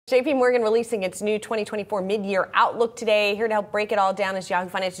JPMorgan releasing its new 2024 mid-year outlook today. Here to help break it all down is Yahoo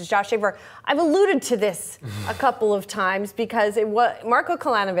Finance's Josh Schafer. I've alluded to this a couple of times because it was Marko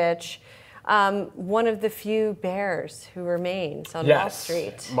Kolanovic, one of the few bears who remains on Wall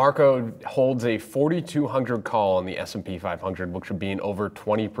Street. Marko holds a 4,200 call on the S&P 500, which would be an over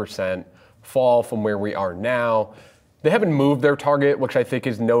 20% fall from where we are now. They haven't moved their target, which I think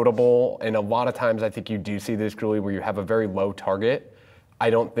is notable. And a lot of times I think you do see this, Julie, where you have a very low target. I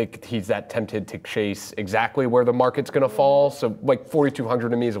don't think he's that tempted to chase exactly where the market's going to fall. So like 4,200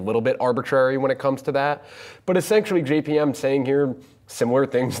 to me is a little bit arbitrary when it comes to that. But essentially JPM saying here similar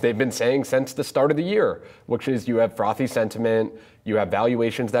things they've been saying since the start of the year, which is you have frothy sentiment, you have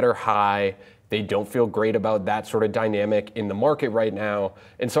valuations that are high. They don't feel great about that sort of dynamic in the market right now.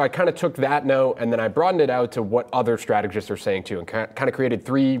 And so I kind of took that note and then I broadened it out to what other strategists are saying too, and kind of created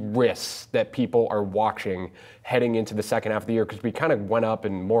 3 risks that people are watching heading into the second half of the year, because we kind of went up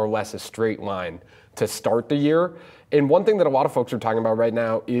in more or less a straight line to start the year. And one thing that a lot of folks are talking about right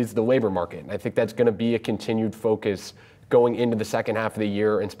now is the labor market. And I think that's going to be a continued focus going into the second half of the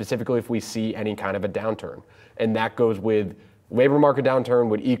year, and specifically if we see any kind of a downturn. And that goes with labor market downturn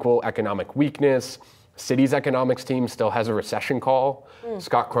would equal economic weakness. Citi's economics team still has a recession call.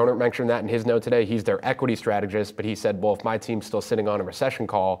 Scott Croner mentioned that in his note today. He's their equity strategist, but he said, well, if my team's still sitting on a recession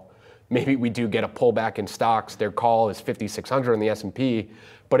call, maybe we do get a pullback in stocks. Their call is 5,600 on the S&P,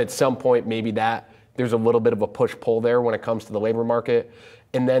 but at some point, maybe there's a little bit of a push-pull there when it comes to the labor market.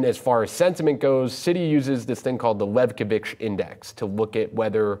 And then as far as sentiment goes, Citi uses this thing called the Levkovich Index to look at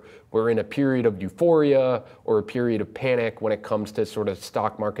whether we're in a period of euphoria or a period of panic when it comes to sort of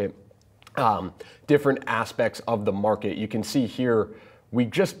stock market, different aspects of the market. You can see here, we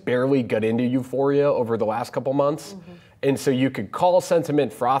just barely got into euphoria over the last couple months. And so you could call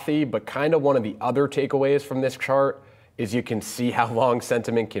sentiment frothy, but kind of one of the other takeaways from this chart is you can see how long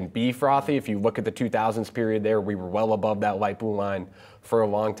sentiment can be frothy. If you look at the 2000s period there, we were well above that light blue line for a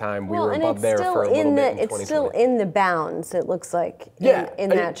long time. We were above there for a little bit in 2020. It's still in the bounds, it looks like, in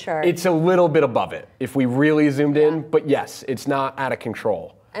that chart. It's a little bit above it if we really zoomed in, but yes, it's not out of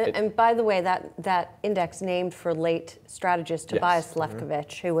control. And by the way, that index named for late strategist Tobias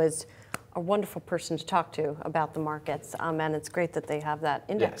Levkovich, who was a wonderful person to talk to about the markets, and it's great that they have that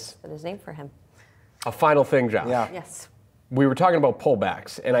index that is named for him. A final thing, Josh. Yes. We were talking about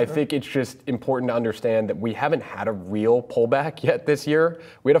pullbacks, and I think it's just important to understand that we haven't had a real pullback yet this year.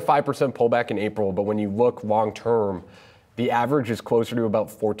 We had a 5% pullback in April, but when you look long term, the average is closer to about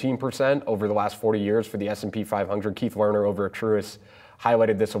 14% over the last 40 years for the S&P 500. Keith Lerner over at Truist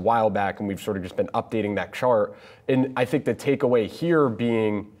highlighted this a while back, and we've sort of just been updating that chart. And I think the takeaway here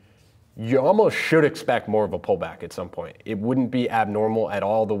being you almost should expect more of a pullback at some point. It wouldn't be abnormal at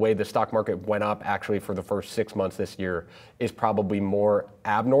all. The way the stock market went up actually for the first 6 months this year is probably more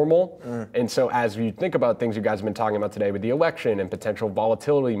abnormal. And so as you think about things you guys have been talking about today with the election and potential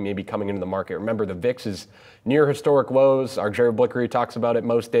volatility maybe coming into the market, remember the VIX is near historic lows. Our Jared Blickery talks about it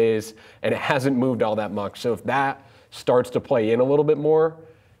most days, and it hasn't moved all that much. So if that starts to play in a little bit more,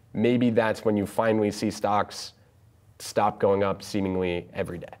 maybe that's when you finally see stocks stop going up seemingly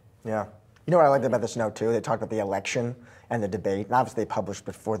every day. Yeah. You know what I liked about this note, too? They talked about the election and the debate. And obviously, they published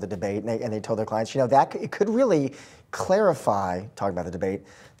before the debate, and they told their clients, you know, that it could really clarify, talking about the debate,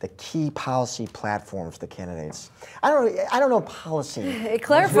 the key policy platforms for the candidates. I don't know policy. It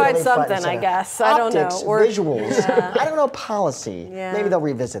clarified really something, I guess. I don't know. Optics, visuals. I don't know policy. Maybe they'll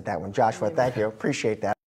revisit that one. Joshua, thank you. Appreciate that.